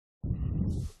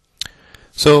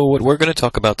So what we're going to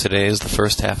talk about today is the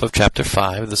first half of Chapter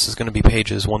 5. This is going to be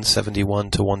pages 171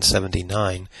 to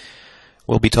 179.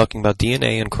 We'll be talking about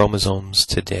DNA and chromosomes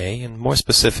today, and more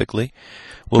specifically,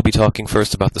 we'll be talking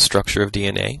first about the structure of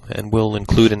DNA, and we'll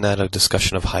include in that a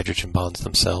discussion of hydrogen bonds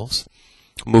themselves.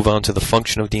 Move on to the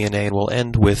function of DNA, and we'll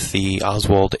end with the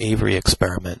Oswald-Avery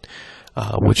experiment,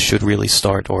 which should really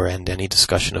start or end any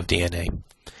discussion of DNA.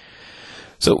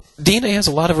 So DNA has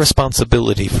a lot of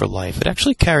responsibility for life. It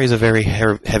actually carries a very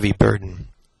heavy burden.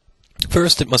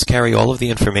 First, it must carry all of the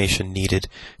information needed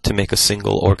to make a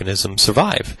single organism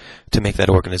survive, to make that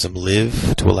organism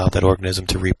live, to allow that organism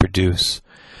to reproduce.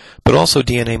 But also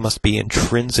DNA must be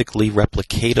intrinsically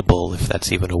replicatable, if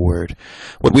that's even a word.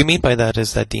 What we mean by that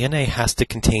is that DNA has to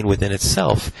contain within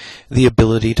itself the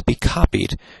ability to be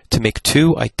copied, to make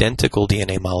two identical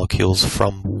DNA molecules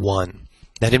from one.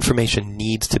 That information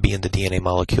needs to be in the DNA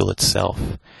molecule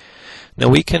itself. Now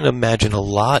we can imagine a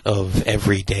lot of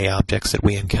everyday objects that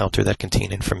we encounter that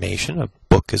contain information. A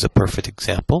book is a perfect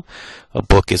example. A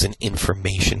book is an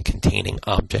information-containing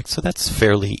object, so that's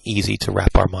fairly easy to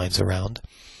wrap our minds around.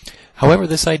 However,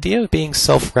 this idea of being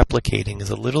self-replicating is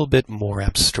a little bit more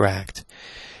abstract.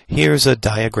 Here's a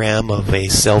diagram of a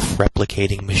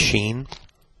self-replicating machine.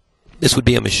 This would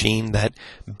be a machine that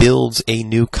builds a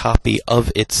new copy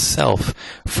of itself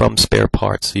from spare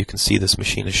parts. So you can see this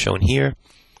machine is shown here.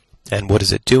 And what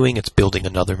is it doing? It's building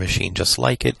another machine just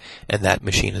like it, and that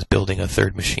machine is building a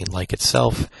third machine like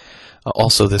itself.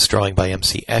 Also, this drawing by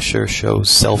M.C. Escher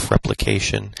shows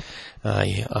self-replication.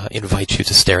 I invite you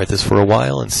to stare at this for a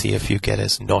while and see if you get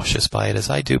as nauseous by it as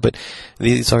I do. But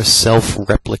these are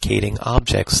self-replicating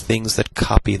objects, things that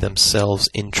copy themselves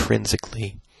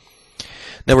intrinsically.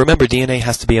 Now remember, DNA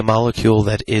has to be a molecule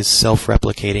that is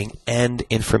self-replicating and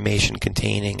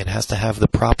information-containing. It has to have the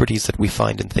properties that we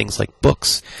find in things like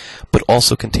books, but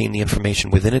also contain the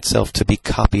information within itself to be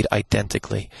copied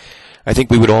identically. I think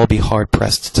we would all be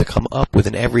hard-pressed to come up with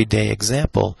an everyday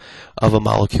example of a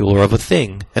molecule or of a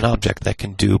thing, an object that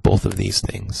can do both of these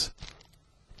things.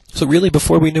 So really,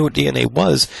 before we knew what DNA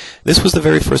was, this was the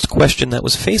very first question that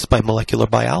was faced by molecular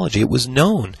biology. It was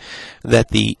known that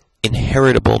the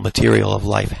inheritable material of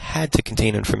life had to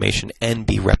contain information and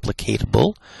be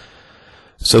replicatable.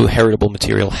 So heritable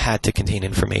material had to contain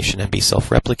information and be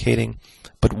self-replicating.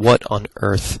 But what on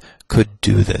earth could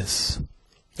do this?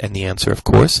 And the answer, of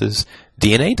course, is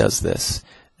DNA does this.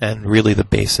 And really the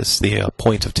basis, the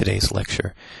point of today's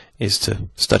lecture is to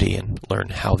study and learn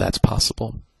how that's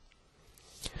possible.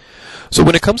 So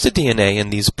when it comes to DNA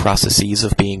and these processes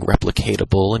of being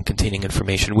replicatable and containing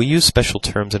information, we use special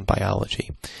terms in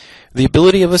biology. The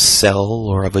ability of a cell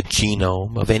or of a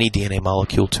genome of any DNA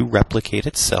molecule to replicate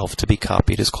itself to be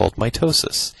copied is called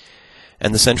mitosis.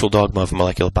 And the central dogma of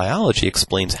molecular biology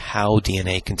explains how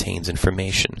DNA contains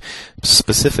information,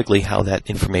 specifically how that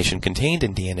information contained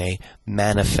in DNA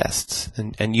manifests.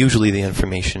 And usually the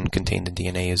information contained in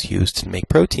DNA is used to make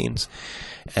proteins.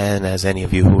 And as any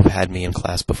of you who have had me in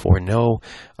class before know,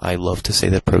 I love to say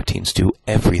that proteins do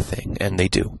everything, and they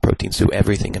do. Proteins do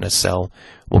everything in a cell.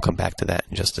 We'll come back to that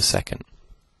in just a second.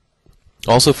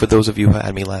 Also, for those of you who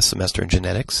had me last semester in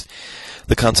genetics,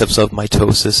 the concepts of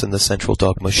mitosis and the central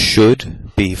dogma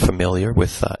should be familiar,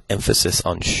 with emphasis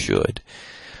on should.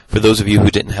 For those of you who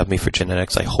didn't have me for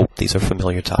genetics, I hope these are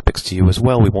familiar topics to you as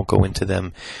well. We won't go into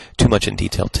them too much in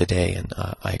detail today, and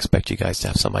I expect you guys to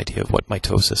have some idea of what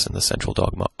mitosis and the central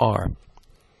dogma are.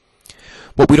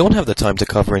 What we don't have the time to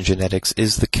cover in genetics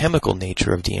is the chemical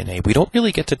nature of DNA. We don't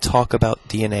really get to talk about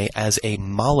DNA as a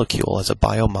molecule, as a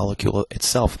biomolecule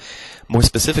itself. More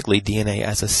specifically, DNA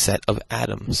as a set of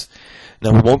atoms.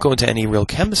 Now, we won't go into any real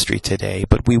chemistry today,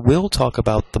 but we will talk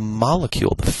about the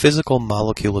molecule, the physical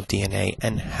molecule of DNA,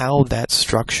 and how that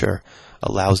structure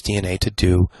allows DNA to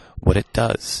do what it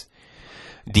does.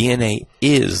 DNA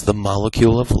is the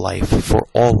molecule of life for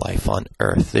all life on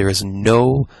Earth. There is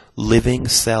no living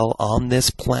cell on this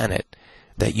planet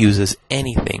that uses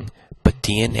anything but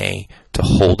DNA to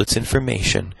hold its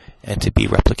information and to be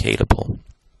replicatable.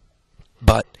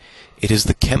 But it is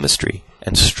the chemistry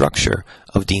and structure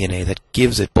of DNA that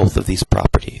gives it both of these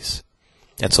properties.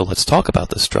 And so let's talk about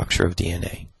the structure of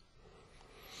DNA.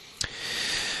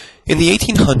 In the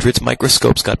 1800s,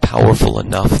 microscopes got powerful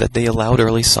enough that they allowed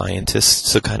early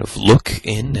scientists to kind of look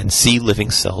in and see living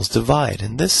cells divide.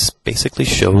 And this basically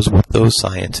shows what those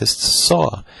scientists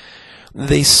saw.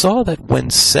 They saw that when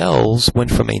cells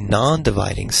went from a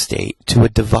non-dividing state to a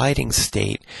dividing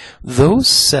state, those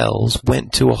cells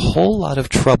went to a whole lot of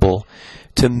trouble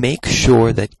to make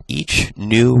sure that each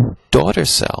new daughter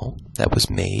cell that was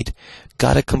made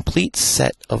got a complete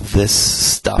set of this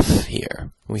stuff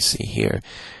here. We see here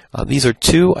These are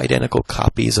two identical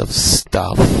copies of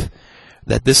stuff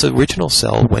that this original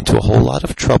cell went to a whole lot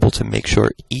of trouble to make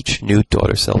sure each new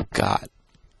daughter cell got.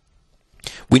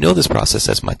 We know this process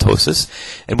as mitosis,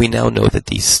 and we now know that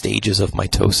these stages of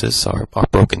mitosis are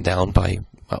broken down by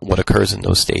what occurs in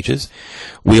those stages.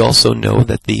 We also know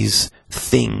that these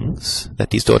things that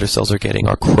these daughter cells are getting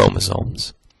are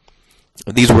chromosomes.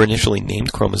 These were initially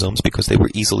named chromosomes because they were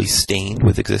easily stained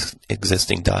with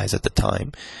existing dyes at the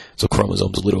time. So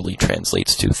chromosomes literally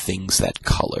translates to things that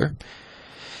color.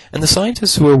 And the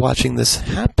scientists who were watching this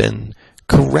happen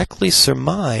correctly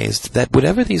surmised that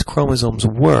whatever these chromosomes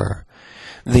were,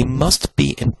 they must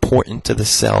be important to the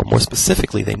cell. More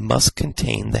specifically, they must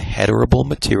contain the heterable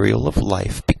material of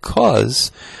life,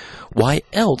 because why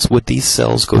else would these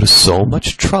cells go to so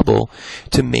much trouble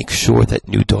to make sure that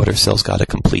new daughter cells got a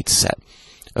complete set?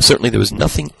 Certainly there was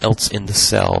nothing else in the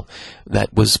cell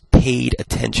that was paid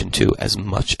attention to as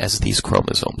much as these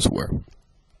chromosomes were.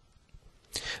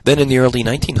 Then in the early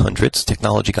 1900s,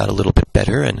 technology got a little bit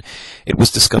better, and it was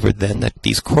discovered then that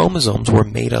these chromosomes were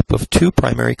made up of two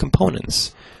primary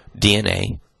components,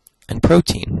 DNA and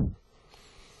protein.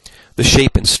 The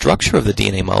shape and structure of the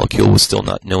DNA molecule was still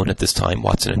not known at this time.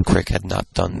 Watson and Crick had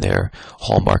not done their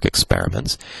hallmark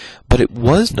experiments, but it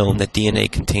was known that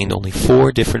DNA contained only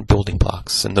 4 different building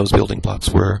blocks, and those building blocks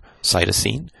were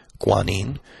cytosine,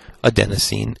 guanine,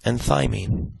 adenosine, and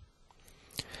thymine.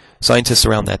 Scientists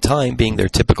around that time, being their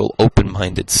typical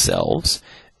open-minded selves,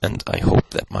 and I hope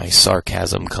that my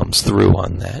sarcasm comes through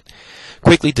on that,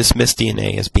 quickly dismissed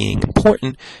DNA as being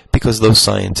important because those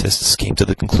scientists came to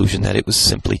the conclusion that it was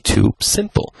simply too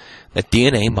simple. That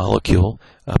DNA molecule,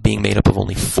 being made up of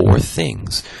only 4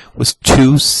 things, was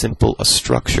too simple a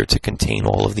structure to contain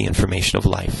all of the information of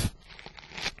life.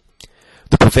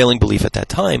 The prevailing belief at that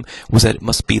time was that it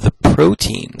must be the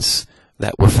proteins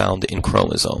that were found in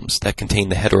chromosomes that contain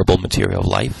the heterable material of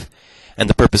life, and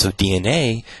the purpose of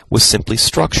DNA was simply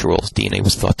structural. DNA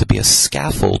was thought to be a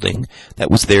scaffolding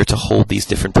that was there to hold these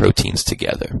different proteins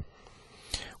together.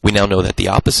 We now know that the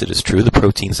opposite is true. The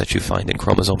proteins that you find in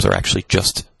chromosomes are actually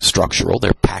just structural.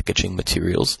 They're packaging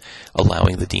materials,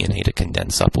 allowing the DNA to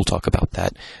condense up. We'll talk about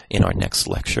that in our next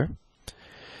lecture.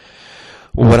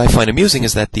 What I find amusing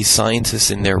is that these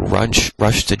scientists, in their rush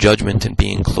to judgment and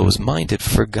being closed-minded,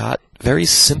 forgot very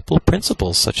simple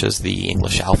principles such as the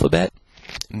English alphabet,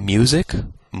 music,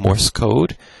 Morse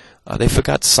code. They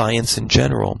forgot science in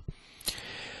general.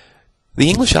 The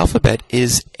English alphabet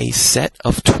is a set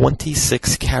of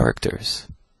 26 characters,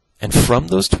 and from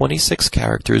those 26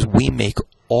 characters we make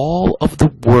all of the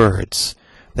words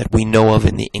that we know of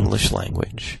in the English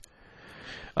language.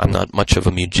 I'm not much of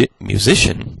a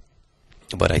musician,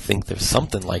 but I think there's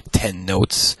something like 10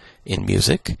 notes in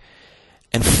music.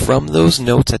 And from those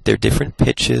notes at their different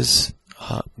pitches,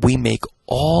 we make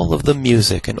all of the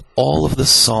music and all of the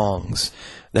songs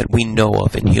that we know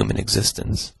of in human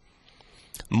existence.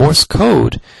 Morse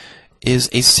code is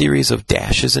a series of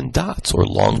dashes and dots, or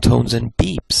long tones and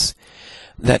beeps,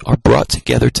 that are brought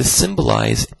together to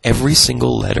symbolize every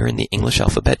single letter in the English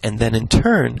alphabet, and then in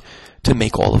turn to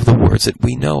make all of the words that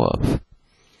we know of.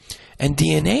 And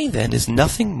DNA, then, is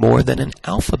nothing more than an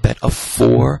alphabet of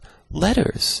 4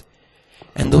 letters.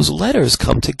 And those letters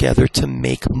come together to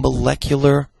make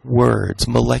molecular words,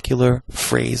 molecular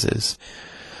phrases.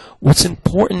 What's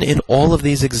important in all of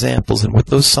these examples, and what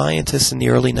those scientists in the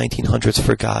early 1900s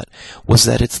forgot, was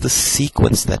that it's the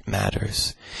sequence that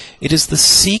matters. It is the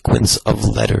sequence of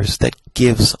letters that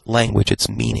gives language its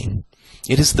meaning.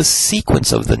 It is the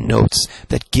sequence of the notes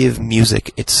that give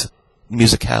music its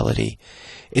musicality.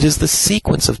 It is the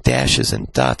sequence of dashes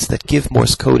and dots that give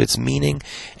Morse code its meaning,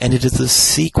 and it is the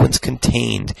sequence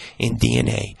contained in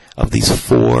DNA of these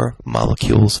 4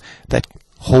 molecules that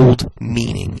hold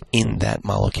meaning in that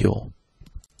molecule.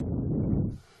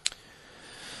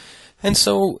 And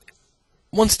so,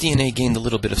 once DNA gained a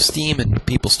little bit of steam and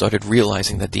people started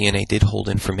realizing that DNA did hold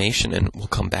information, and we'll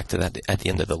come back to that at the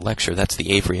end of the lecture, that's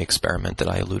the Avery experiment that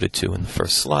I alluded to in the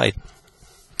first slide.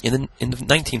 In the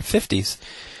 1950s,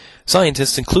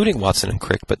 scientists, including Watson and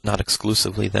Crick, but not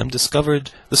exclusively them,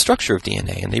 discovered the structure of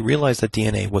DNA, and they realized that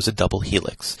DNA was a double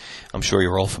helix. I'm sure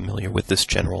you're all familiar with this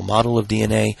general model of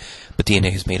DNA, but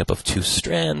DNA is made up of 2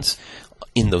 strands.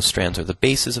 In those strands are the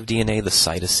bases of DNA, the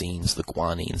cytosines, the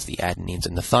guanines, the adenines,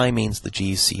 and the thymines, the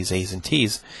G's, C's, A's, and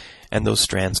T's, and those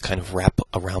strands kind of wrap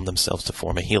around themselves to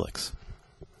form a helix.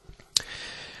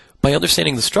 By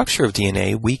understanding the structure of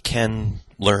DNA, we can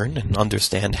learn and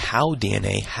understand how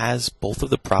DNA has both of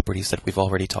the properties that we've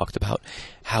already talked about,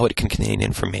 how it can contain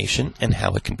information, and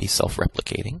how it can be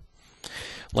self-replicating.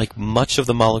 Like much of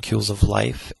the molecules of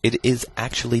life, it is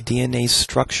actually DNA's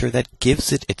structure that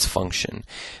gives it its function.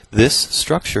 This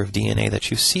structure of DNA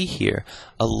that you see here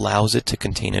allows it to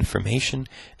contain information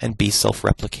and be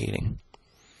self-replicating.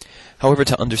 However,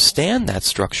 to understand that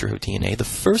structure of DNA, the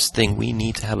first thing we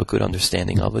need to have a good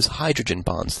understanding of is hydrogen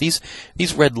bonds. These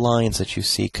red lines that you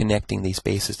see connecting these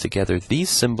bases together, these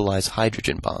symbolize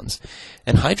hydrogen bonds.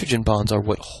 And hydrogen bonds are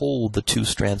what hold the two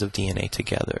strands of DNA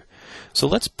together. So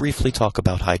let's briefly talk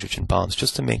about hydrogen bonds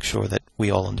just to make sure that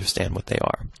we all understand what they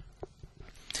are.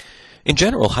 In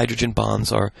general, hydrogen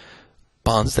bonds are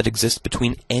bonds that exist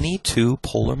between any two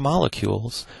polar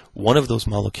molecules, one of those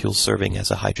molecules serving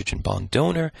as a hydrogen bond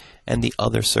donor and the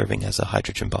other serving as a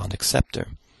hydrogen bond acceptor.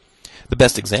 The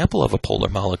best example of a polar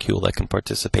molecule that can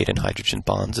participate in hydrogen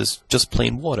bonds is just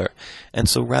plain water, and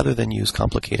so rather than use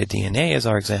complicated DNA as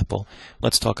our example,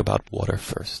 let's talk about water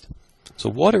first. So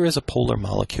water is a polar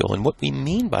molecule, and what we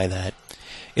mean by that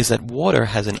is that water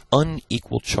has an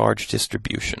unequal charge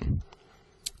distribution.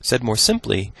 Said more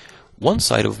simply, one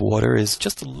side of water is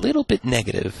just a little bit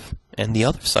negative, and the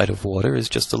other side of water is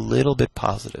just a little bit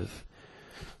positive.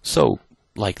 So,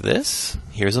 like this,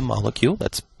 here's a molecule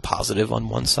that's positive on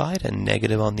one side and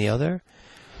negative on the other.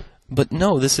 But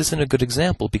no, this isn't a good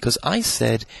example because I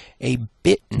said a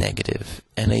bit negative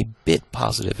and a bit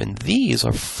positive, and these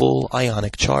are full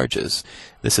ionic charges.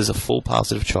 This is a full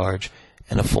positive charge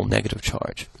and a full negative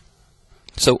charge.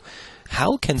 So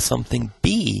how can something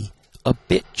be a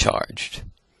bit charged?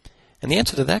 And the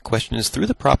answer to that question is through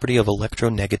the property of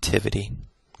electronegativity.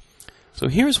 So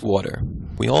here's water.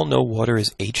 We all know water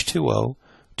is H2O,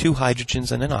 two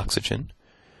hydrogens and an oxygen.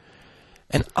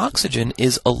 And oxygen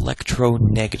is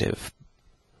electronegative.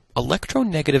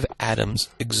 Electronegative atoms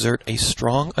exert a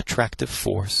strong attractive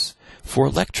force for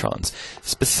electrons,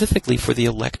 specifically for the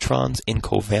electrons in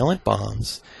covalent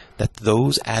bonds that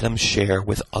those atoms share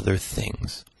with other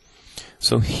things.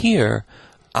 So here,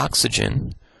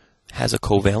 oxygen has a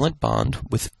covalent bond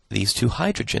with these two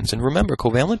hydrogens. And remember,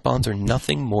 covalent bonds are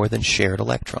nothing more than shared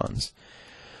electrons.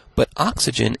 But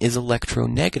oxygen is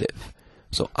electronegative.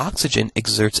 So oxygen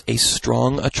exerts a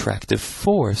strong attractive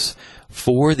force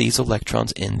for these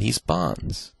electrons in these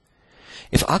bonds.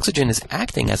 If oxygen is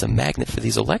acting as a magnet for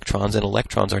these electrons and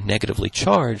electrons are negatively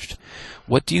charged,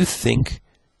 what do you think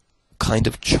kind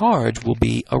of charge will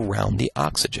be around the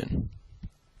oxygen?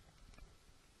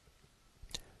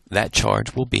 That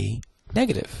charge will be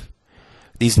negative.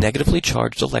 These negatively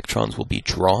charged electrons will be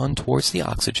drawn towards the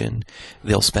oxygen.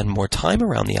 They'll spend more time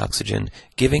around the oxygen,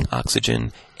 giving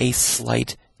oxygen a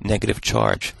slight negative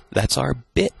charge. That's our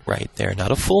bit right there.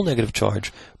 Not a full negative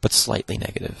charge, but slightly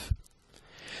negative.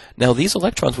 Now, these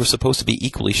electrons were supposed to be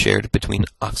equally shared between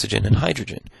oxygen and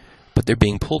hydrogen, but they're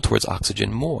being pulled towards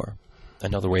oxygen more.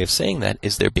 Another way of saying that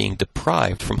is they're being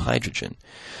deprived from hydrogen.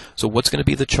 So what's going to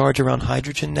be the charge around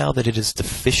hydrogen now that it is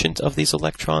deficient of these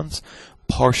electrons?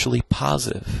 Partially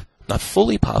positive. Not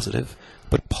fully positive,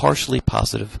 but partially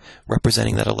positive,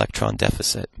 representing that electron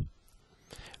deficit.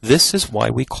 This is why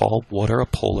we call water a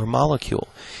polar molecule.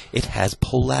 It has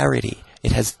polarity.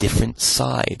 It has different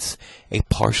sides, a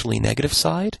partially negative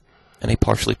side and a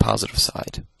partially positive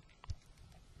side.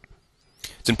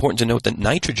 It's important to note that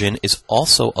nitrogen is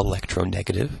also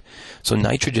electronegative, so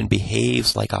nitrogen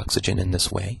behaves like oxygen in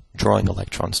this way, drawing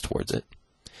electrons towards it.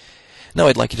 Now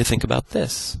I'd like you to think about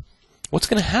this. What's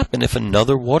going to happen if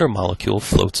another water molecule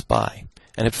floats by?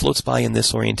 And it floats by in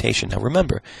this orientation. Now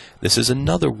remember, this is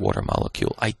another water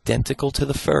molecule, identical to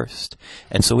the first,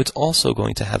 and so it's also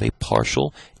going to have a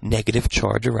partial negative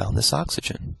charge around this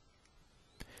oxygen.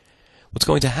 What's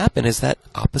going to happen is that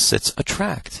opposites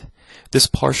attract. This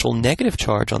partial negative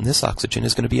charge on this oxygen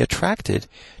is going to be attracted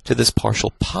to this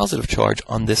partial positive charge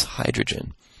on this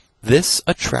hydrogen. This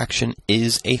attraction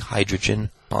is a hydrogen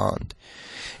bond.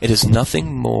 It is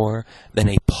nothing more than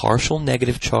a partial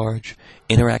negative charge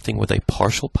interacting with a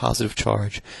partial positive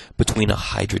charge between a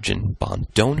hydrogen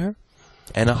bond donor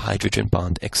and a hydrogen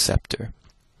bond acceptor.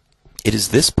 It is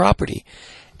this property,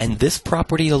 and this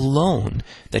property alone,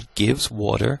 that gives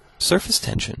water surface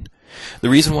tension. The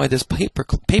reason why this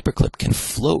paperclip can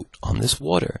float on this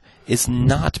water is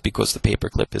not because the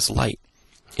paperclip is light.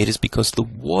 It is because the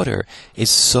water is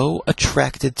so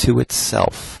attracted to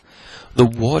itself. The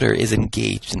water is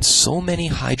engaged in so many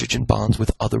hydrogen bonds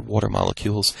with other water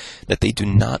molecules that they do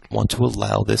not want to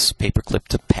allow this paperclip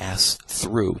to pass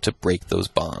through to break those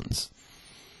bonds.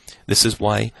 This is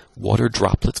why water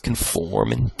droplets can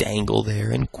form and dangle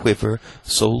there and quiver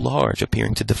so large,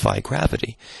 appearing to defy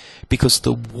gravity, because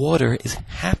the water is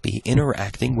happy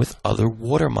interacting with other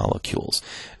water molecules.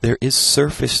 There is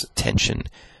surface tension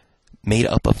made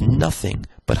up of nothing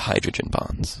but hydrogen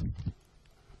bonds.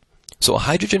 So a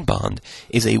hydrogen bond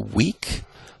is a weak,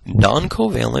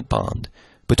 non-covalent bond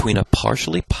between a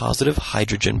partially positive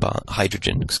hydrogen,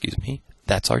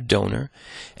 that's our donor,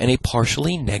 and a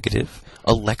partially negative,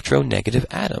 electronegative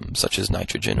atom, such as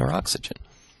nitrogen or oxygen.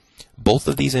 Both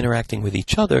of these interacting with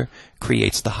each other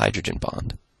creates the hydrogen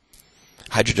bond.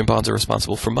 Hydrogen bonds are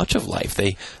responsible for much of life.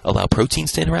 They allow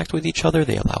proteins to interact with each other,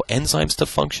 they allow enzymes to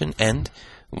function, and,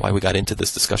 why we got into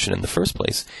this discussion in the first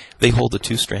place, they hold the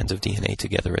two strands of DNA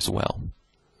together as well.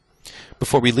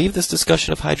 Before we leave this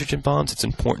discussion of hydrogen bonds, it's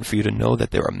important for you to know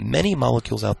that there are many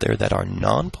molecules out there that are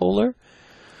nonpolar.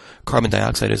 Carbon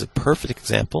dioxide is a perfect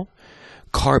example.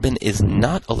 Carbon is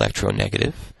not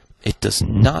electronegative. It does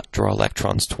not draw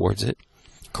electrons towards it.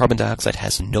 Carbon dioxide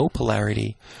has no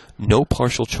polarity, no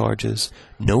partial charges,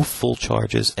 no full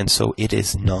charges, and so it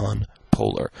is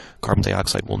nonpolar. Carbon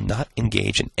dioxide will not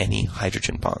engage in any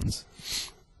hydrogen bonds.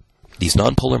 These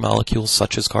nonpolar molecules,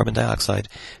 such as carbon dioxide,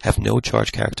 have no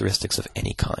charge characteristics of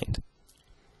any kind.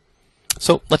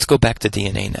 So let's go back to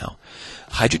DNA now.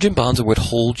 Hydrogen bonds are what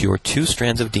hold your two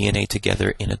strands of DNA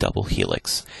together in a double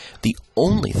helix. The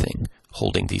only thing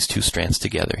holding these two strands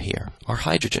together here are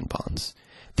hydrogen bonds.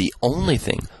 The only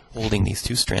thing holding these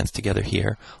two strands together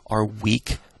here are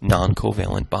weak,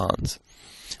 non-covalent bonds.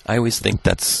 I always think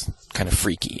that's kind of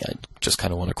freaky. I just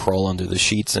kind of want to crawl under the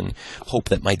sheets and hope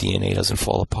that my DNA doesn't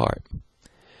fall apart.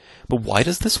 But why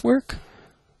does this work?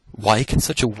 Why can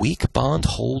such a weak bond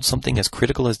hold something as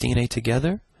critical as DNA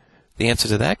together? The answer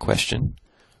to that question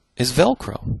is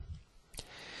Velcro.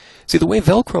 See, the way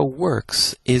Velcro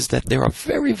works is that there are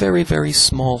very, very, very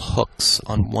small hooks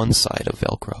on one side of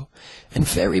Velcro and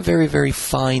very, very, very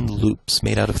fine loops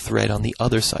made out of thread on the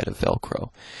other side of Velcro.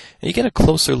 And you get a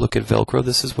closer look at Velcro,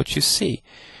 this is what you see.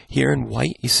 Here in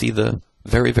white, you see the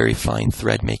very, very fine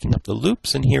thread making up the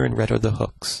loops, and here in red are the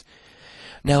hooks.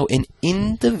 Now, an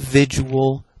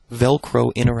individual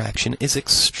Velcro interaction is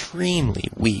extremely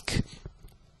weak.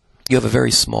 You have a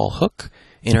very small hook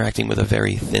interacting with a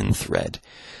very thin thread.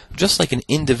 Just like an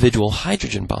individual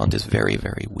hydrogen bond is very,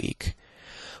 very weak.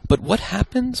 But what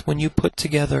happens when you put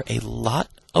together a lot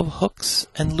of hooks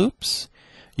and loops?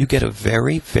 You get a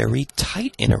very, very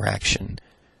tight interaction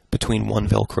between one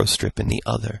Velcro strip and the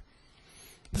other.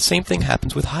 The same thing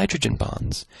happens with hydrogen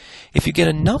bonds. If you get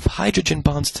enough hydrogen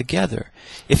bonds together,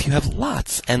 if you have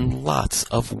lots and lots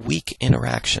of weak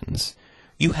interactions,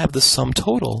 you have the sum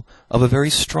total of a very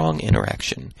strong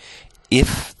interaction,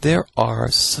 if there are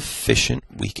sufficient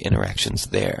weak interactions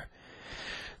there.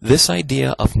 This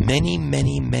idea of many,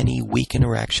 many, many weak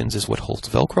interactions is what holds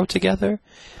Velcro together.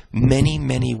 Many,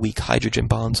 many weak hydrogen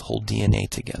bonds hold DNA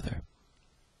together.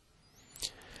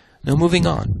 Now moving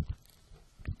on.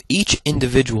 Each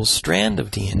individual strand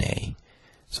of DNA,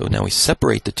 so now we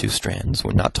separate the two strands,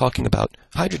 we're not talking about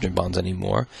hydrogen bonds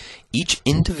anymore. Each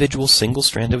individual single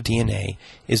strand of DNA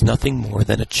is nothing more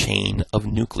than a chain of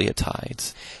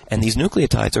nucleotides. And these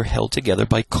nucleotides are held together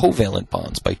by covalent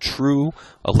bonds, by true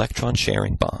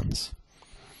electron-sharing bonds.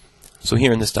 So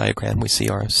here in this diagram we see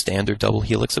our standard double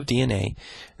helix of DNA.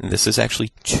 And this is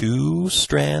actually two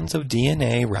strands of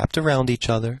DNA wrapped around each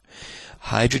other.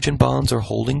 Hydrogen bonds are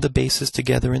holding the bases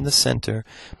together in the center,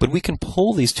 but we can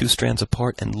pull these two strands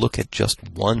apart and look at just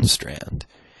one strand.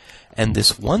 And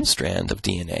this one strand of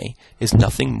DNA is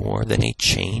nothing more than a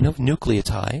chain of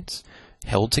nucleotides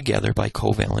held together by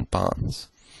covalent bonds.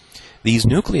 These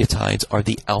nucleotides are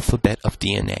the alphabet of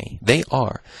DNA. They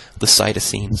are the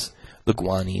cytosines, the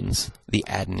guanines, the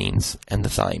adenines, and the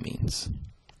thymines.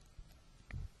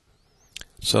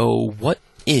 So what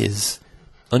is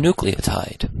a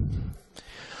nucleotide?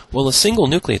 Well, a single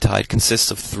nucleotide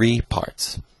consists of three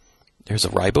parts. There's a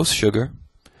ribose sugar,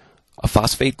 a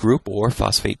phosphate group or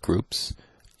phosphate groups,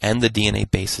 and the DNA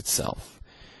base itself.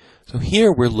 So here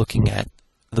we're looking at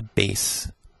the base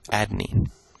adenine.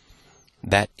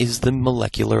 That is the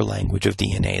molecular language of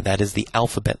DNA. That is the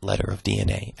alphabet letter of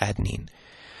DNA, adenine.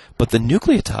 But the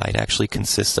nucleotide actually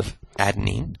consists of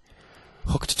adenine,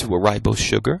 hooked to a ribose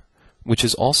sugar, which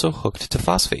is also hooked to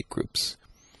phosphate groups.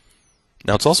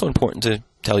 Now, it's also important to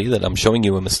tell you that I'm showing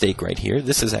you a mistake right here.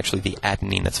 This is actually the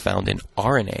adenine that's found in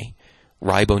RNA,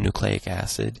 ribonucleic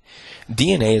acid.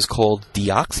 DNA is called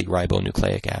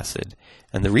deoxyribonucleic acid.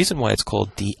 And the reason why it's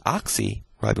called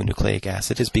deoxyribonucleic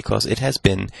acid is because it has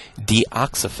been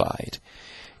deoxified.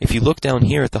 If you look down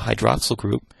here at the hydroxyl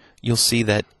group, you'll see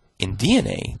that in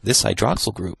DNA, this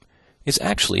hydroxyl group is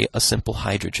actually a simple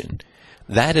hydrogen.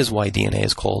 That is why DNA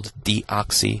is called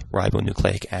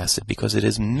deoxyribonucleic acid, because it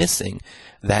is missing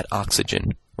that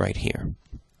oxygen right here.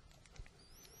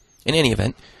 In any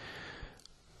event,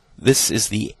 this is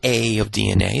the A of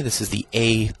DNA. This is the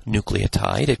A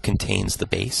nucleotide. It contains the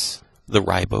base, the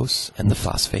ribose and the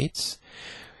phosphates.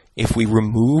 If we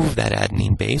remove that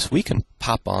adenine base, we can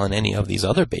pop on any of these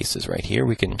other bases right here.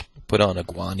 We can put on a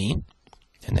guanine,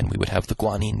 and then we would have the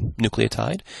guanine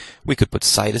nucleotide. We could put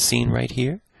cytosine right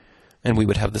here, and we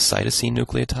would have the cytosine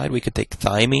nucleotide. We could take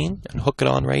thymine and hook it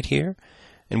on right here,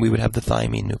 and we would have the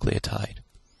thymine nucleotide.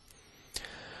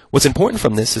 What's important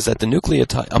from this is that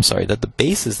the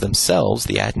bases themselves,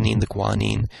 the adenine, the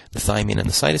guanine, the thymine, and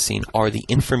the cytosine, are the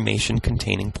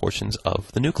information-containing portions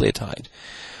of the nucleotide.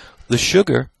 The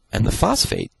sugar and the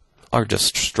phosphate are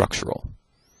just structural.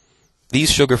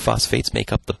 These sugar phosphates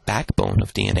make up the backbone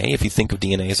of DNA. If you think of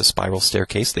DNA as a spiral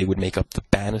staircase, they would make up the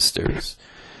banisters.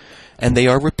 And they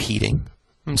are repeating.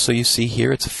 And so you see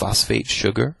here it's phosphate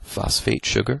sugar, phosphate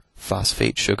sugar,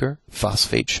 phosphate sugar,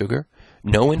 phosphate sugar.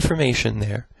 No information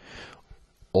there.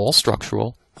 All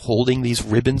structural, holding these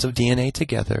ribbons of DNA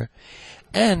together.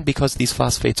 And because these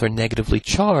phosphates are negatively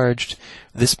charged,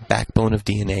 this backbone of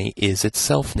DNA is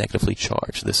itself negatively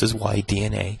charged. This is why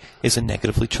DNA is a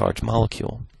negatively charged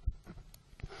molecule.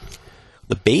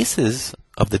 The bases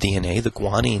of the DNA, the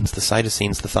guanines, the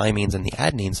cytosines, the thymines, and the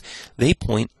adenines, they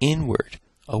point inward,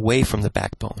 away from the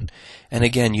backbone. And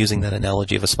again, using that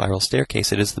analogy of a spiral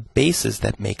staircase, it is the bases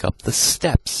that make up the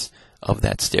steps of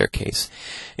that staircase.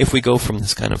 If we go from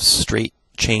this kind of straight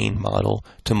chain model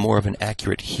to more of an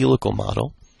accurate helical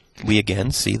model, we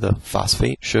again see the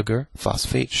phosphate, sugar,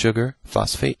 phosphate, sugar,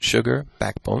 phosphate, sugar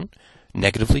backbone,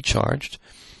 negatively charged.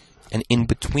 And in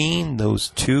between those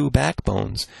two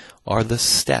backbones are the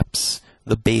steps,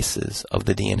 the bases of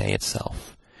the DNA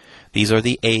itself. These are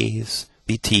the A's,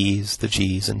 the T's, the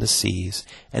G's, and the C's,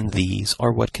 and these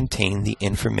are what contain the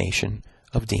information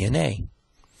of DNA.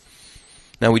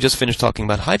 Now, we just finished talking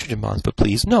about hydrogen bonds, but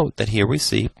please note that here we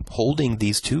see, holding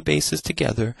these two bases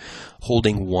together,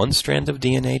 holding one strand of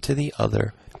DNA to the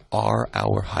other, are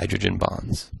our hydrogen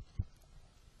bonds.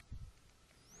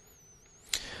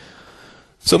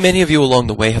 So many of you along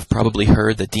the way have probably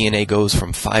heard that DNA goes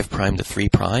from 5' to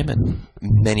 3', and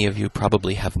many of you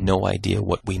probably have no idea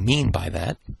what we mean by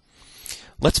that.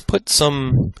 Let's put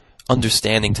some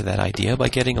understanding to that idea by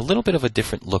getting a little bit of a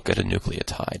different look at a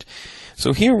nucleotide.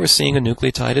 So here we're seeing a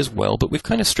nucleotide as well, but we've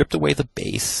kind of stripped away the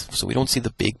base, so we don't see the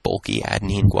big bulky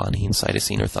adenine, guanine,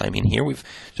 cytosine, or thymine here. We've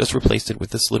just replaced it with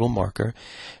this little marker.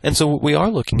 And so what we are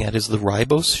looking at is the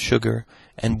ribose sugar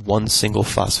and one single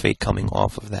phosphate coming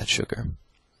off of that sugar.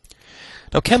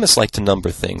 Now, chemists like to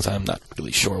number things. I'm not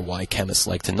really sure why chemists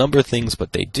like to number things,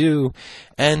 but they do.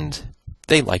 And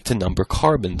they like to number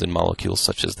carbons in molecules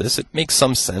such as this. It makes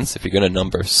some sense. If you're going to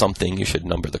number something, you should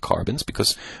number the carbons,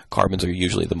 because carbons are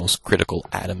usually the most critical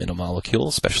atom in a molecule,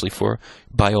 especially for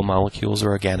biomolecules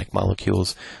or organic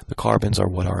molecules. The carbons are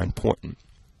what are important.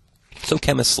 So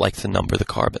chemists like to number the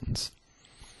carbons.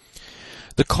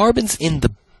 The carbons in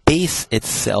the base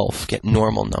itself get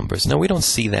normal numbers. Now, we don't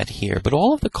see that here, but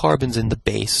all of the carbons in the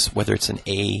base, whether it's an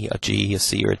A, a G, a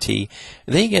C, or a T,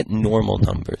 they get normal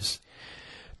numbers.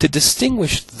 To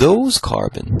distinguish those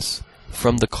carbons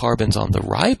from the carbons on the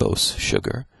ribose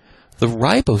sugar, the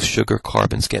ribose sugar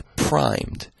carbons get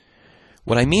primed.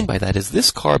 What I mean by that is this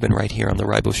carbon right here on the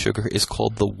ribose sugar is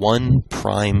called the 1'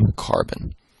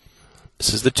 carbon.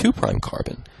 This is the 2'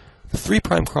 carbon, the 3'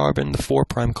 carbon, the 4'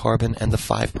 carbon, and the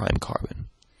 5' carbon.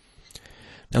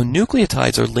 Now,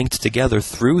 nucleotides are linked together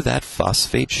through that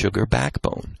phosphate sugar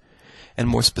backbone. And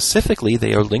more specifically,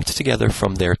 they are linked together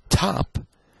from their top,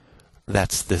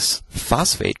 that's this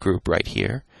phosphate group right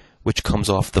here, which comes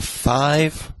off the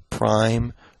 5'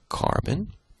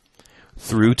 carbon,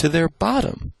 through to their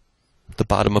bottom, the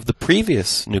bottom of the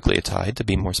previous nucleotide, to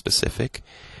be more specific.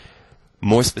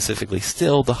 More specifically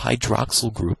still, the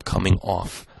hydroxyl group coming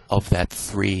off of that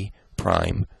 3'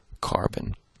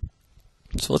 carbon.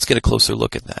 So let's get a closer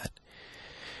look at that.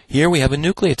 Here we have a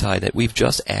nucleotide that we've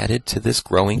just added to this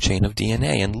growing chain of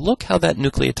DNA, and look how that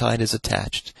nucleotide is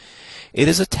attached. It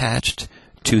is attached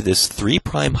to this 3'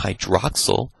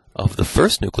 hydroxyl of the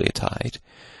first nucleotide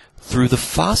through the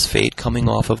phosphate coming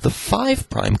off of the 5'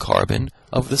 carbon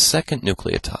of the second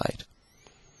nucleotide.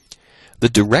 The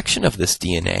direction of this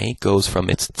DNA goes from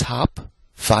its top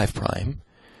 5'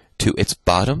 to its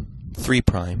bottom 3'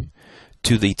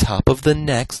 to the top of the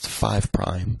next 5'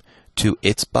 to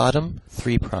its bottom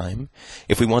 3'.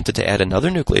 If we wanted to add another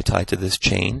nucleotide to this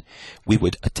chain, we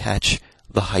would attach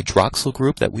the hydroxyl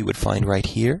group that we would find right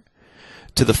here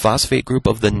to the phosphate group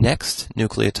of the next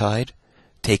nucleotide,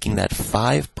 taking that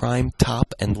 5'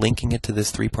 top and linking it to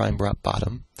this 3'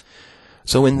 bottom.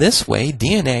 So in this way,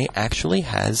 DNA actually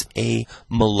has a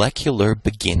molecular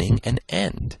beginning and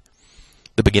end.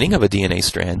 The beginning of a DNA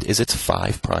strand is its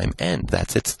 5' end.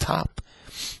 That's its top.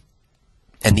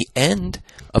 And the end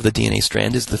of the DNA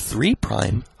strand is the 3'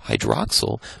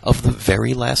 hydroxyl of the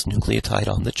very last nucleotide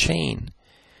on the chain.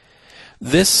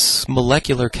 This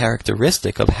molecular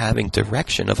characteristic of having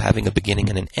direction, of having a beginning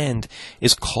and an end,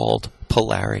 is called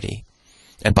polarity.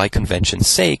 And by convention's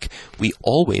sake, we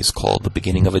always call the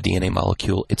beginning of a DNA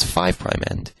molecule its 5'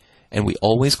 end, and we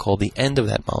always call the end of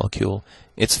that molecule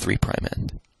its 3'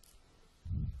 end.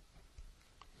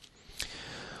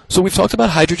 So we've talked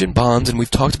about hydrogen bonds, and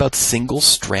we've talked about single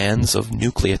strands of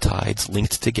nucleotides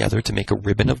linked together to make a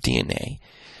ribbon of DNA.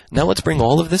 Now let's bring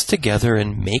all of this together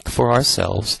and make for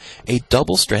ourselves a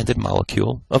double-stranded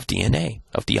molecule of DNA,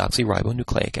 of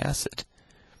deoxyribonucleic acid.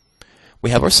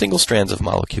 We have our single strands of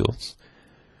molecules.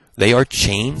 They are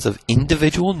chains of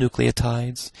individual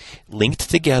nucleotides linked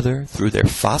together through their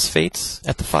phosphates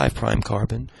at the 5'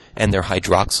 carbon and their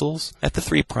hydroxyls at the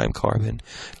 3' carbon,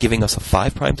 giving us a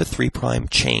 5' to 3'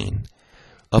 chain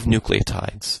of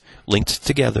nucleotides linked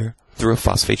together through a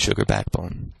phosphate sugar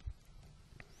backbone.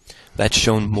 That's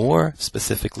shown more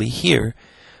specifically here.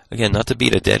 Again, not to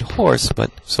beat a dead horse,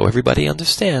 but so everybody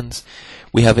understands,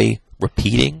 we have a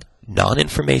repeating,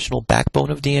 non-informational backbone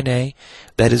of DNA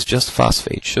that is just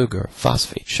phosphate sugar,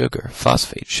 phosphate sugar,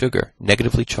 phosphate sugar,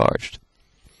 negatively charged.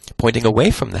 Pointing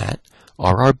away from that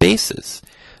are our bases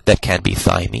that can be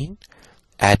thymine,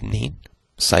 adenine,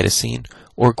 cytosine,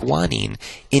 or guanine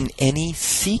in any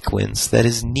sequence that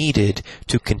is needed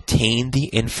to contain the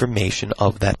information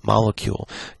of that molecule.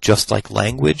 Just like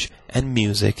language and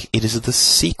music, it is the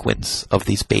sequence of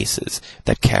these bases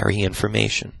that carry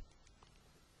information.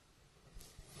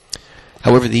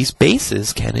 However, these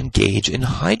bases can engage in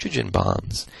hydrogen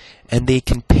bonds, and they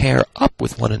can pair up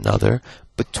with one another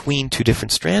between two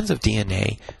different strands of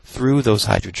DNA through those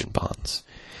hydrogen bonds.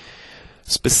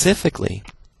 Specifically,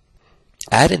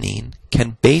 adenine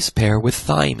can base pair with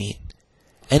thymine,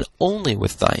 and only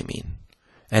with thymine,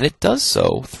 and it does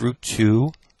so through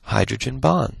 2 hydrogen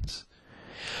bonds.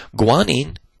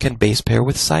 Guanine can base pair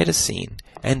with cytosine,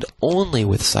 and only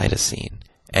with cytosine,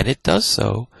 and it does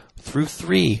so through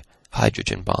 3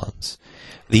 hydrogen bonds.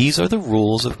 These are the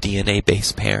rules of DNA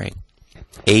base pairing.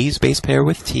 A's base pair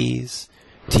with T's,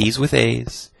 T's with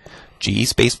A's,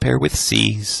 G's base pair with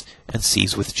C's, and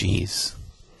C's with G's.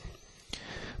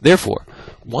 Therefore,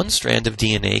 one strand of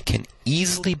DNA can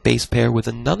easily base pair with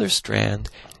another strand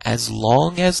as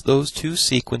long as those 2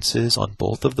 sequences on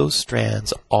both of those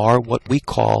strands are what we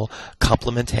call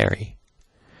complementary.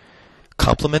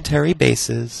 Complementary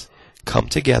bases come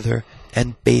together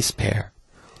and base pair,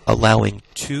 allowing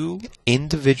 2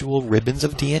 individual ribbons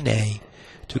of DNA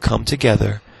to come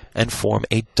together and form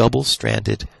a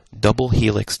double-stranded, double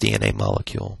helix DNA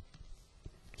molecule.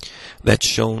 That's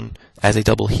shown as a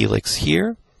double helix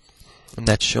here, and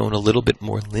that's shown a little bit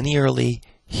more linearly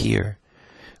here.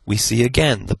 We see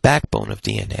again the backbone of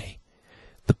DNA,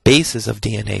 the bases of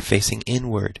DNA facing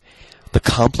inward, the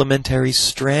complementary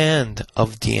strand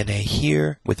of DNA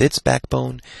here with its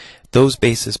backbone, those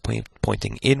bases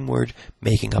pointing inward,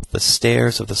 making up the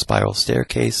stairs of the spiral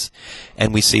staircase,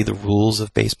 and we see the rules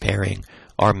of base pairing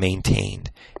are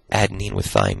maintained. Adenine with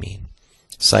thymine,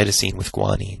 cytosine with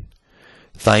guanine,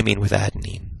 thymine with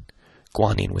adenine,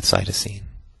 guanine with cytosine.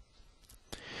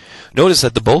 Notice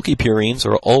that the bulky purines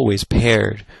are always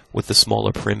paired with the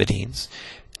smaller pyrimidines.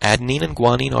 Adenine and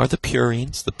guanine are the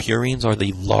purines. The purines are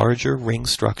the larger ring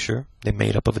structure. They're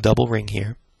made up of a double ring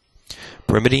here.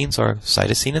 Pyrimidines are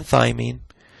cytosine and thymine.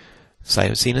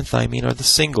 Cytosine and thymine are the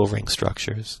single ring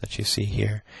structures that you see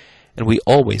here. And we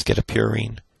always get a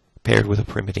purine paired with a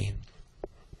pyrimidine.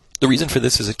 The reason for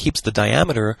this is it keeps the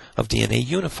diameter of DNA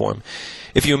uniform.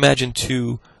 If you imagine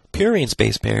 2 purines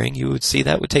base pairing, you would see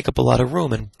that would take up a lot of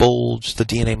room and bulge the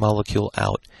DNA molecule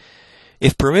out.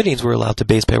 If pyrimidines were allowed to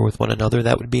base pair with one another,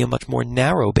 that would be a much more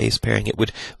narrow base pairing. It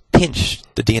would pinch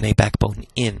the DNA backbone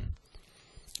in.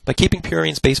 By keeping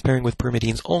purines base pairing with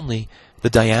pyrimidines only, the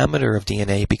diameter of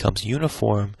DNA becomes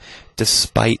uniform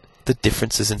despite the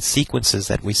differences in sequences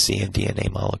that we see in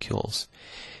DNA molecules.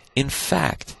 In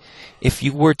fact, if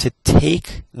you were to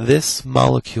take this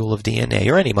molecule of DNA,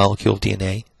 or any molecule of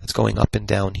DNA that's going up and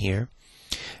down here,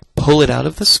 pull it out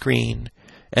of the screen,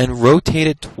 and rotate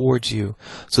it towards you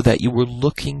so that you were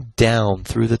looking down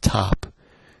through the top,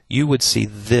 you would see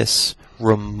this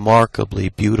remarkably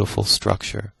beautiful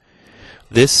structure.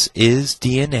 This is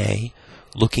DNA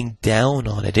looking down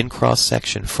on it in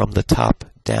cross-section from the top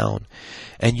down.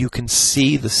 And you can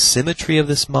see the symmetry of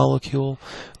this molecule,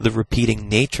 the repeating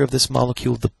nature of this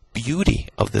molecule, the beauty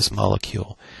of this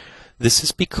molecule. This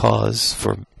is because,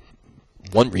 for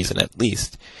one reason at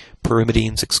least,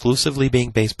 pyrimidines exclusively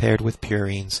being base paired with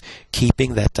purines,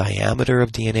 keeping that diameter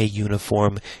of DNA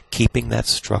uniform, keeping that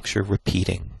structure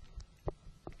repeating.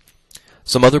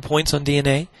 Some other points on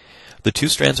DNA. The two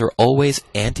strands are always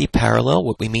anti-parallel.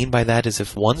 What we mean by that is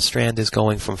if one strand is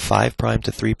going from 5'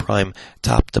 to 3'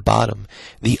 top to bottom,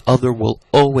 the other will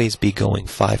always be going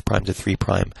 5' to 3'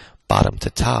 bottom to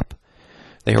top.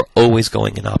 They are always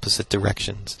going in opposite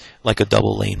directions, like a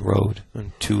double-lane road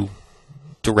and two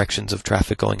directions of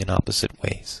traffic going in opposite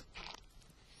ways.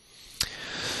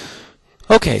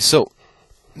 Okay, so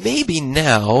maybe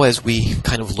now, as we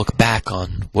kind of look back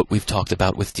on what we've talked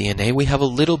about with DNA, we have a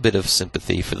little bit of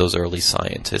sympathy for those early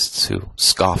scientists who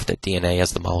scoffed at DNA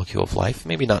as the molecule of life.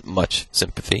 Maybe not much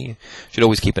sympathy. You should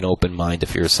always keep an open mind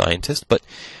if you're a scientist, but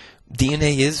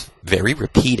DNA is very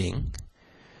repeating.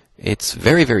 It's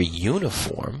very, very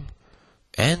uniform.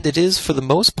 And it is, for the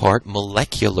most part,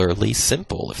 molecularly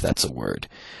simple, if that's a word.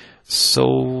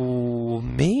 So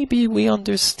maybe we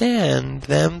understand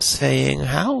them saying,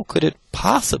 how could it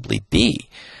possibly be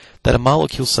that a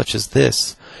molecule such as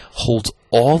this holds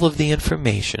all of the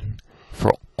information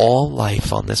for all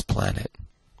life on this planet?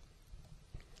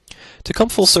 To come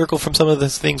full circle from some of the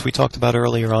things we talked about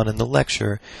earlier on in the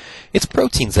lecture, it's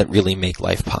proteins that really make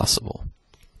life possible.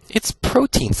 It's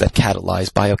proteins that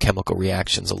catalyze biochemical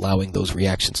reactions, allowing those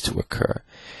reactions to occur.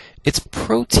 It's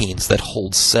proteins that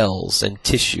hold cells and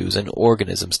tissues and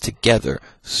organisms together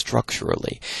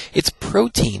structurally. It's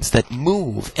proteins that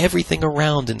move everything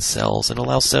around in cells and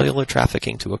allow cellular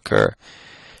trafficking to occur.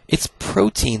 It's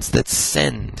proteins that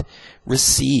send,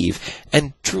 receive,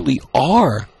 and truly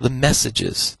are the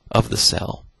messages of the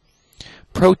cell.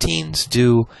 Proteins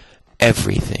do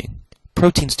everything.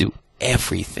 Proteins do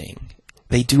everything.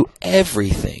 They do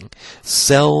everything.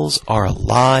 Cells are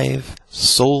alive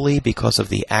solely because of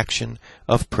the action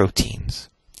of proteins.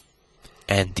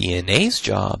 And DNA's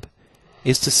job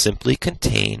is to simply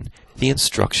contain the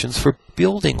instructions for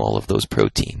building all of those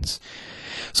proteins.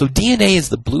 So DNA is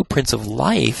the blueprints of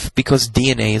life because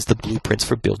DNA is the blueprints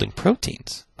for building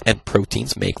proteins. And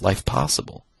proteins make life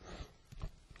possible.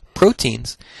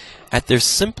 Proteins, at their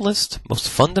simplest, most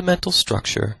fundamental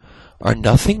structure, are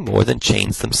nothing more than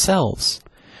chains themselves.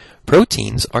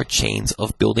 Proteins are chains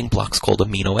of building blocks called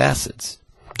amino acids.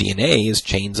 DNA is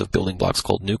chains of building blocks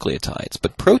called nucleotides,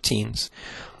 but proteins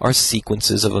are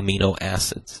sequences of amino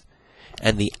acids.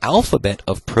 And the alphabet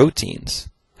of proteins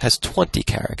has 20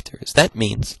 characters. That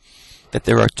means that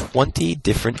there are 20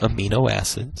 different amino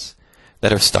acids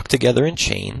that are stuck together in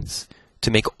chains to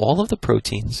make all of the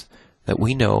proteins that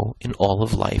we know in all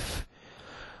of life.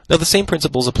 Now, the same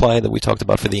principles apply that we talked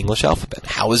about for the English alphabet.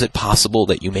 How is it possible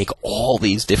that you make all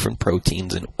these different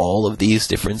proteins in all of these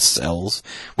different cells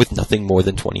with nothing more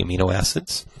than 20 amino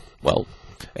acids? Well,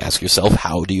 ask yourself,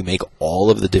 how do you make all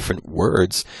of the different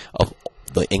words of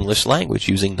the English language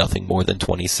using nothing more than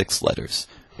 26 letters?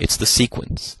 It's the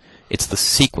sequence. It's the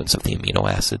sequence of the amino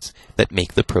acids that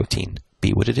make the protein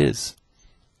be what it is.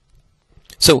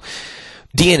 So,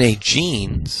 DNA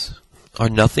genes are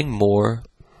nothing more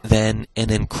than an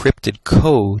encrypted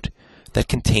code that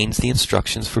contains the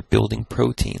instructions for building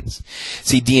proteins.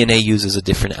 See, DNA uses a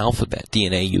different alphabet.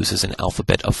 DNA uses an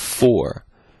alphabet of 4.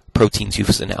 Proteins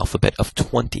use an alphabet of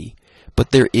 20.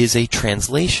 But there is a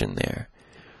translation there.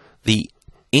 The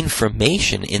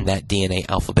information in that DNA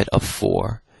alphabet of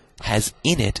 4 has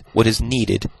in it what is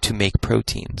needed to make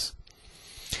proteins.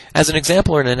 As an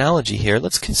example or an analogy here,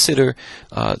 let's consider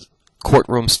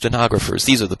courtroom stenographers.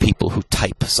 These are the people who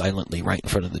type silently right in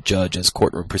front of the judge as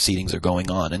courtroom proceedings are going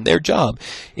on. And their job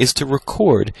is to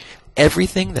record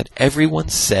everything that everyone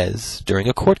says during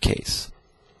a court case.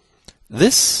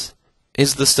 This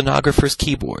is the stenographer's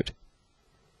keyboard.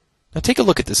 Now take a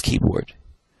look at this keyboard.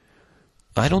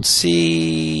 I don't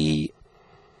see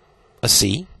a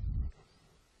C.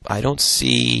 I don't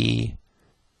see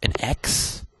an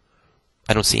X.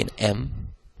 I don't see an M.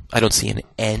 I don't see an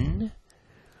N.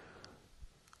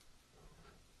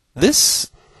 This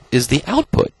is the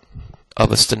output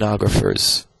of a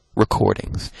stenographer's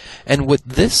recordings. And what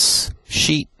this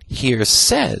sheet here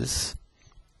says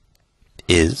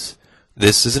is,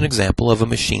 this is an example of a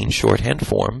machine shorthand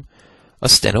form, a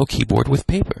steno keyboard with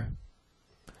paper.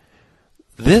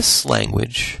 This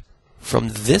language from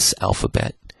this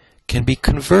alphabet can be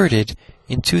converted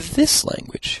into this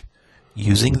language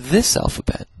using this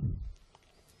alphabet.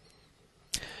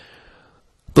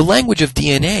 The language of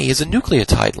DNA is a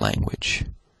nucleotide language.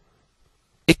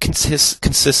 It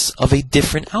consists of a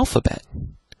different alphabet.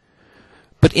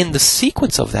 But in the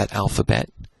sequence of that alphabet,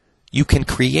 you can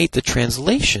create the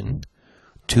translation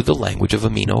to the language of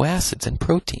amino acids and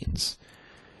proteins.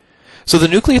 So the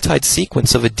nucleotide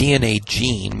sequence of a DNA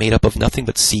gene made up of nothing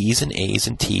but C's and A's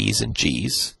and T's and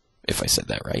G's, if I said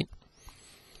that right,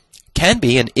 can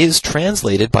be and is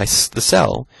translated by the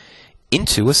cell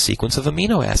into a sequence of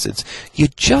amino acids. You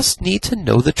just need to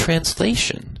know the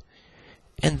translation.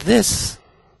 And this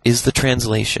is the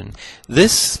translation.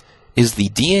 This is the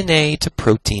DNA to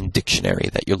protein dictionary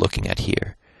that you're looking at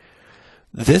here.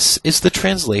 This is the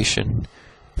translation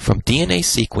from DNA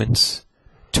sequence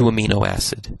to amino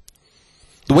acid.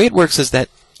 The way it works is that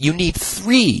you need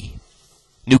 3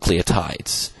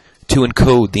 nucleotides to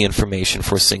encode the information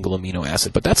for a single amino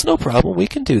acid, but that's no problem. We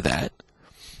can do that.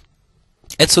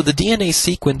 And so the DNA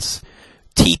sequence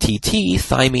TTT,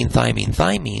 thymine, thymine,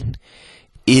 thymine,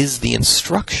 is the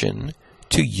instruction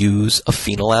to use a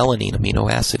phenylalanine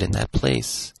amino acid in that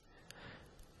place.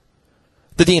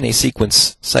 The DNA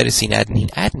sequence cytosine,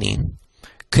 adenine, adenine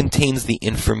contains the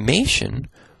information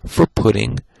for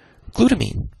putting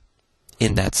glutamine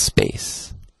in that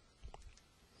space.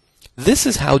 This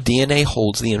is how DNA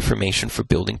holds the information for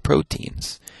building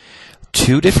proteins.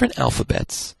 2 different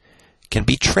alphabets can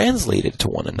be translated to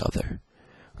one another,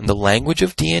 and the language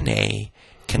of DNA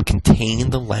can contain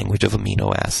the language of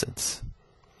amino acids.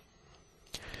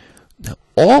 Now,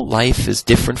 all life is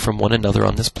different from one another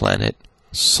on this planet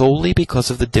solely because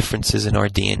of the differences in our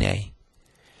DNA,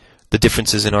 the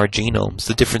differences in our genomes,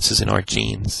 the differences in our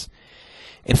genes.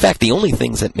 In fact, the only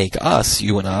things that make us,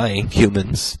 you and I,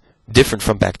 humans, different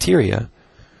from bacteria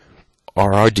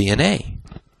are our DNA.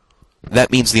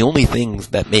 That means the only things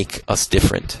that make us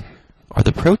different are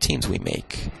the proteins we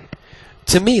make.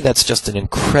 To me, that's just an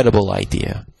incredible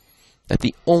idea, that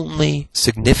the only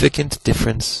significant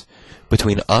difference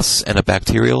between us and a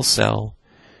bacterial cell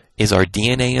is our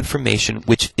DNA information,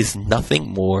 which is nothing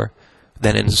more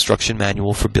than an instruction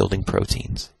manual for building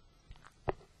proteins.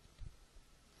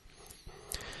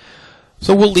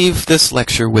 So we'll leave this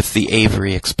lecture with the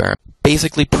Avery experiment.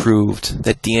 Basically proved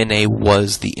that DNA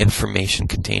was the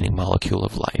information-containing molecule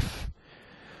of life.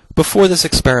 Before this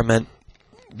experiment,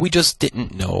 we just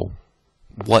didn't know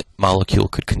what molecule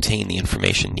could contain the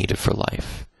information needed for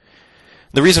life.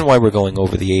 The reason why we're going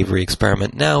over the Avery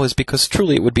experiment now is because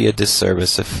truly it would be a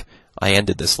disservice if I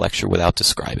ended this lecture without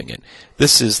describing it.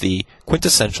 This is the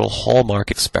quintessential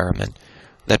hallmark experiment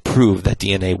that proved that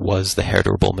DNA was the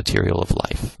heritable material of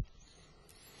life.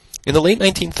 In the late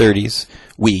 1930s,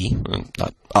 we,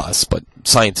 not us, but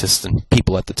scientists and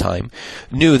people at the time,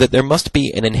 knew that there must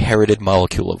be an inherited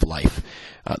molecule of life.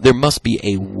 There must be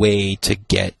a way to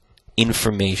get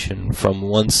information from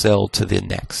one cell to the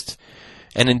next.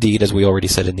 And indeed, as we already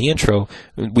said in the intro,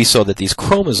 we saw that these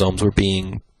chromosomes were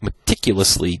being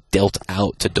meticulously dealt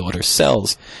out to daughter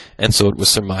cells, and so it was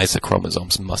surmised that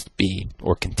chromosomes must be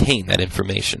or contain that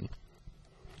information.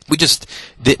 We just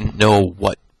didn't know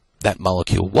what that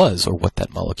molecule was or what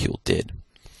that molecule did.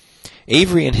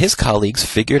 Avery and his colleagues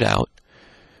figured out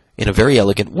in a very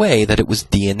elegant way that it was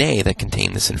DNA that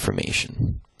contained this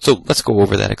information. So let's go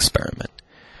over that experiment.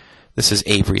 This is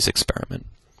Avery's experiment.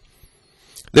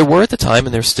 There were at the time,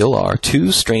 and there still are,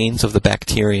 2 strains of the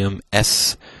bacterium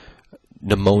S.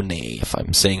 pneumoniae, if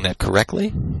I'm saying that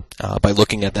correctly. By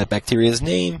looking at that bacteria's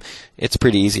name, it's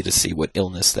pretty easy to see what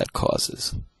illness that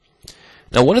causes.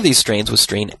 Now, one of these strains was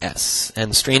strain S,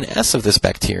 and strain S of this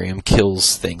bacterium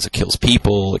kills things. It kills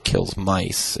people, it kills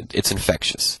mice, it's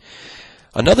infectious.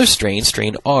 Another strain,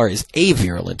 strain R, is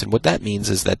avirulent, and what that means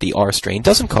is that the R strain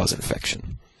doesn't cause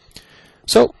infection.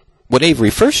 So, what Avery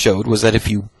first showed was that if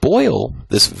you boil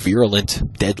this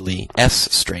virulent, deadly S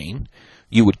strain,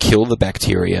 you would kill the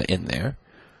bacteria in there,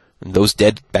 and those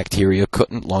dead bacteria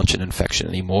couldn't launch an infection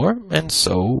anymore, and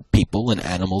so people and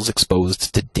animals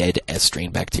exposed to dead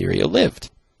S-strain bacteria lived.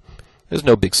 There's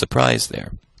no big surprise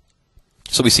there.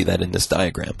 So we see that in this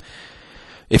diagram.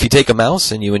 If you take a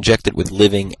mouse and you inject it with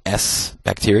living S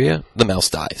bacteria, the mouse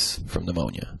dies from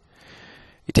pneumonia.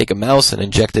 You take a mouse and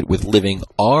inject it with living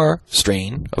R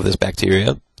strain of this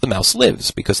bacteria, the mouse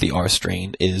lives because the R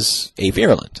strain is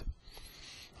avirulent.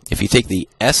 If you take the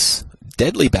S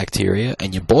deadly bacteria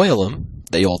and you boil them,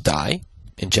 they all die.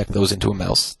 Inject those into a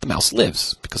mouse, the mouse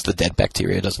lives because the dead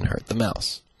bacteria doesn't hurt the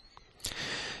mouse.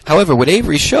 However, what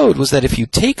Avery showed was that if you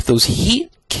take those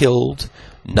heat-killed,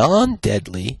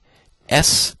 non-deadly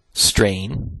S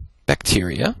strain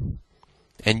bacteria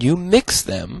and you mix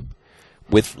them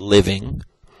with living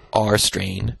R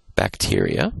strain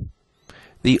bacteria,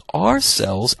 the R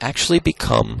cells actually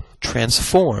become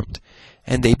transformed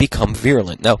and they become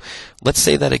virulent. Now, let's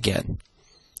say that again.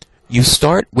 You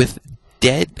start with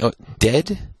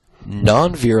dead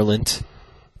non-virulent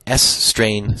S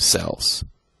strain cells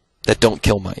that don't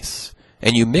kill mice,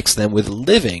 and you mix them with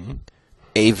living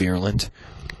avirulent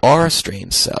R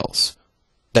strain cells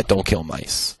that don't kill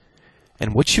mice.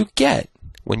 And what you get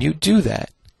when you do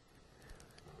that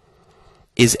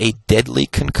is a deadly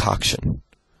concoction.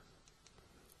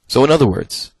 So in other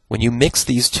words, when you mix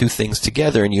these two things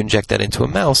together and you inject that into a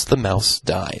mouse, the mouse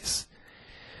dies.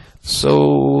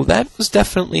 So that was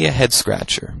definitely a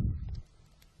head-scratcher.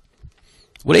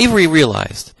 What Avery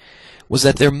realized was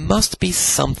that there must be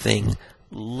something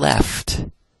left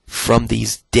from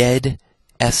these dead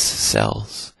S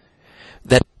cells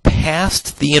that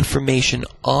passed the information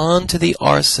on to the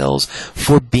R cells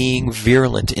for being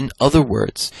virulent. In other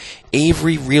words,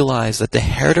 Avery realized that the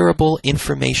heritable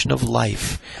information of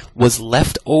life was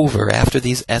left over after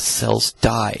these S cells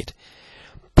died,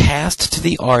 passed to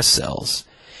the R cells,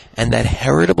 and that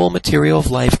heritable material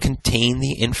of life contained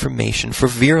the information for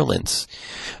virulence.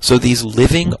 So these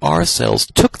living R cells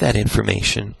took that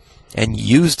information and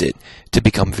used it to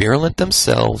become virulent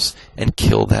themselves and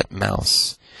kill that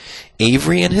mouse.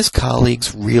 Avery and his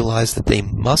colleagues realized that they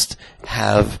must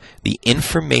have the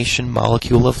information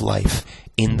molecule of life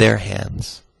in their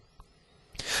hands.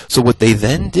 So what they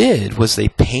then did was they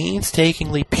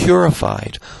painstakingly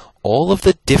purified all of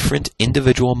the different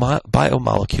individual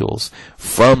biomolecules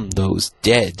from those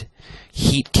dead,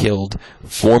 heat-killed,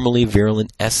 formerly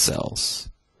virulent S cells.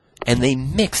 And they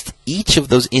mixed each of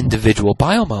those individual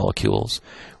biomolecules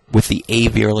with the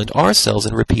avirulent R cells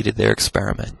and repeated their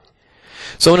experiment.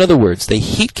 So in other words, they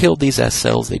heat-killed these S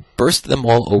cells, they burst them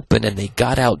all open, and they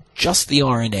got out just the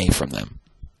RNA from them.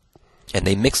 And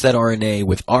they mixed that RNA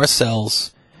with R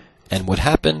cells, and what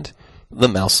happened? The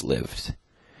mouse lived.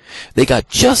 They got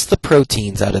just the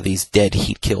proteins out of these dead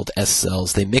heat-killed S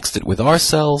cells, they mixed it with R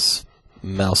cells,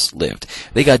 mouse lived.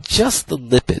 They got just the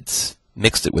lipids,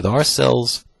 mixed it with R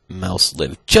cells, mouse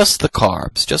lived. Just the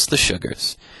carbs, just the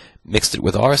sugars, mixed it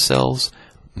with R cells,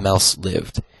 mouse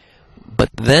lived. But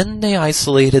then they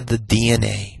isolated the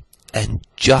DNA, and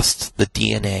just the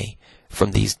DNA,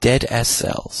 from these dead S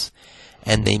cells,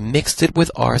 and they mixed it with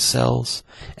R cells,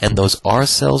 and those R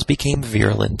cells became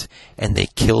virulent, and they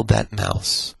killed that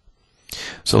mouse.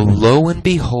 So lo and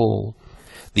behold,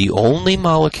 the only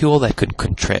molecule that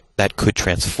could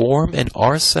transform an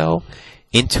R cell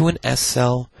into an S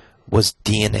cell was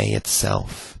DNA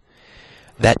itself.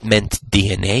 That meant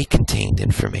DNA contained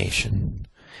information.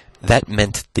 That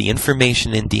meant the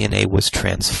information in DNA was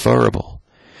transferable.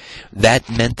 That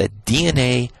meant that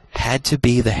DNA had to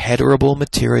be the heritable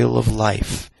material of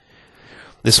life.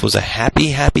 This was a happy,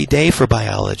 happy day for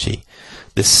biology.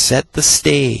 This set the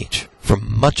stage for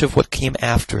much of what came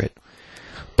after it.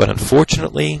 But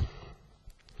unfortunately,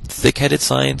 thick-headed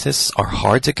scientists are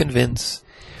hard to convince.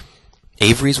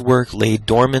 Avery's work lay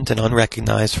dormant and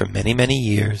unrecognized for many, many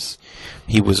years.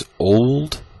 He was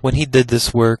old when he did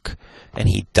this work, and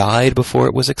he died before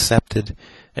it was accepted,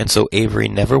 and so Avery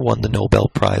never won the Nobel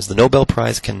Prize. The Nobel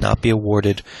Prize cannot be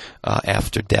awarded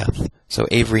after death. So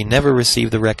Avery never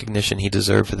received the recognition he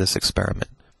deserved for this experiment.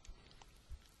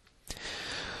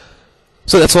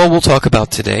 So that's all we'll talk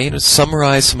about today. To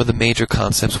summarize some of the major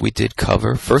concepts we did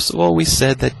cover, first of all, we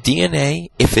said that DNA,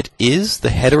 if it is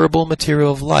the heritable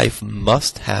material of life,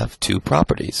 must have two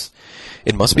properties.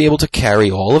 It must be able to carry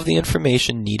all of the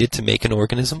information needed to make an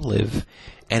organism live,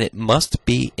 and it must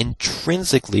be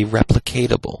intrinsically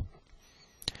replicatable.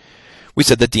 We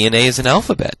said that DNA is an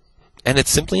alphabet, and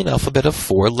it's simply an alphabet of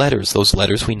 4 letters. Those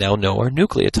letters we now know are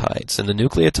nucleotides, and the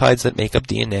nucleotides that make up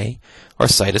DNA are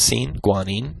cytosine,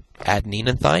 guanine, adenine,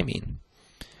 and thymine.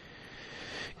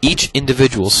 Each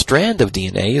individual strand of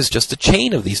DNA is just a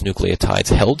chain of these nucleotides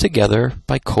held together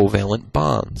by covalent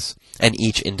bonds, and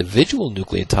each individual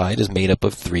nucleotide is made up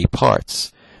of 3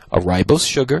 parts: a ribose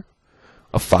sugar,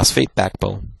 a phosphate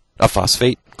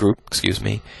group,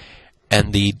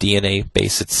 and the DNA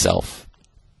base itself.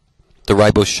 The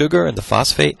ribose sugar and the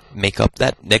phosphate make up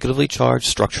that negatively charged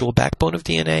structural backbone of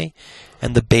DNA,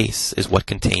 and the base is what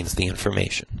contains the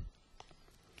information.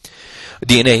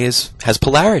 DNA has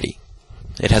polarity.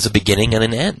 It has a beginning and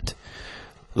an end.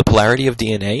 The polarity of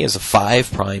DNA is a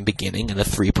 5' beginning and a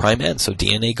 3' end, so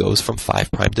DNA goes from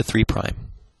 5' to 3'.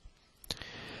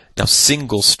 Now,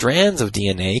 single strands of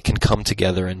DNA can come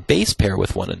together and base pair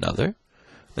with one another,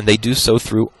 and they do so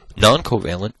through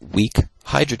non-covalent, weak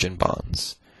hydrogen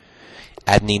bonds.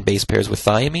 Adenine base pairs with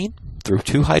thymine through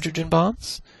 2 hydrogen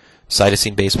bonds.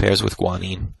 Cytosine base pairs with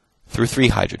guanine through 3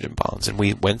 hydrogen bonds. And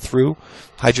we went through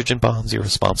hydrogen bonds. You're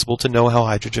responsible to know how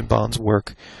hydrogen bonds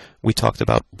work. We talked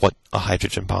about what a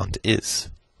hydrogen bond is.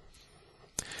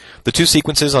 The 2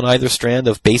 sequences on either strand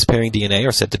of base pairing DNA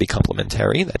are said to be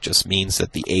complementary. That just means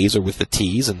that the A's are with the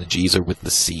T's and the G's are with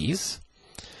the C's.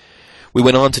 We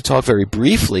went on to talk very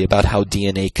briefly about how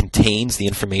DNA contains the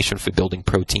information for building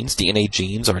proteins. DNA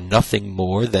genes are nothing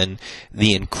more than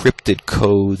the encrypted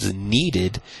codes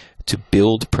needed to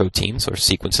build proteins or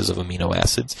sequences of amino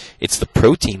acids. It's the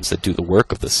proteins that do the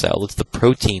work of the cell. It's the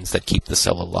proteins that keep the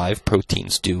cell alive.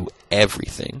 Proteins do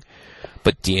everything.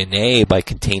 But DNA, by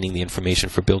containing the information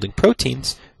for building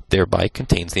proteins, thereby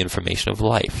contains the information of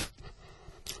life.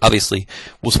 Obviously,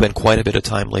 we'll spend quite a bit of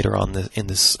time later on in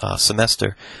this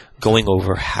semester going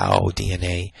over how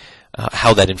DNA,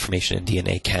 how that information in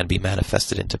DNA can be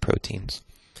manifested into proteins.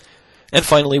 And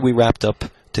finally, we wrapped up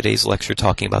today's lecture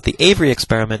talking about the Avery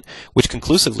experiment, which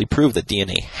conclusively proved that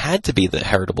DNA had to be the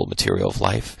heritable material of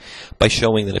life by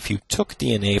showing that if you took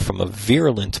DNA from a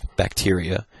virulent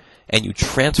bacteria and you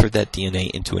transferred that DNA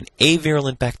into an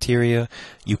avirulent bacteria,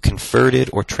 you converted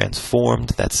or transformed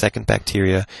that second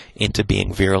bacteria into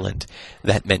being virulent.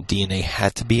 That meant DNA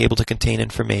had to be able to contain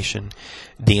information.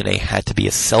 DNA had to be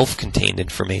a self-contained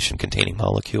information-containing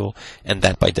molecule, and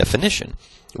that, by definition,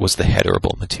 was the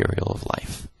heritable material of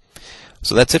life.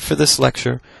 So that's it for this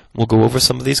lecture. We'll go over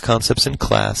some of these concepts in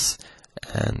class,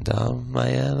 and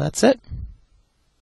that's it.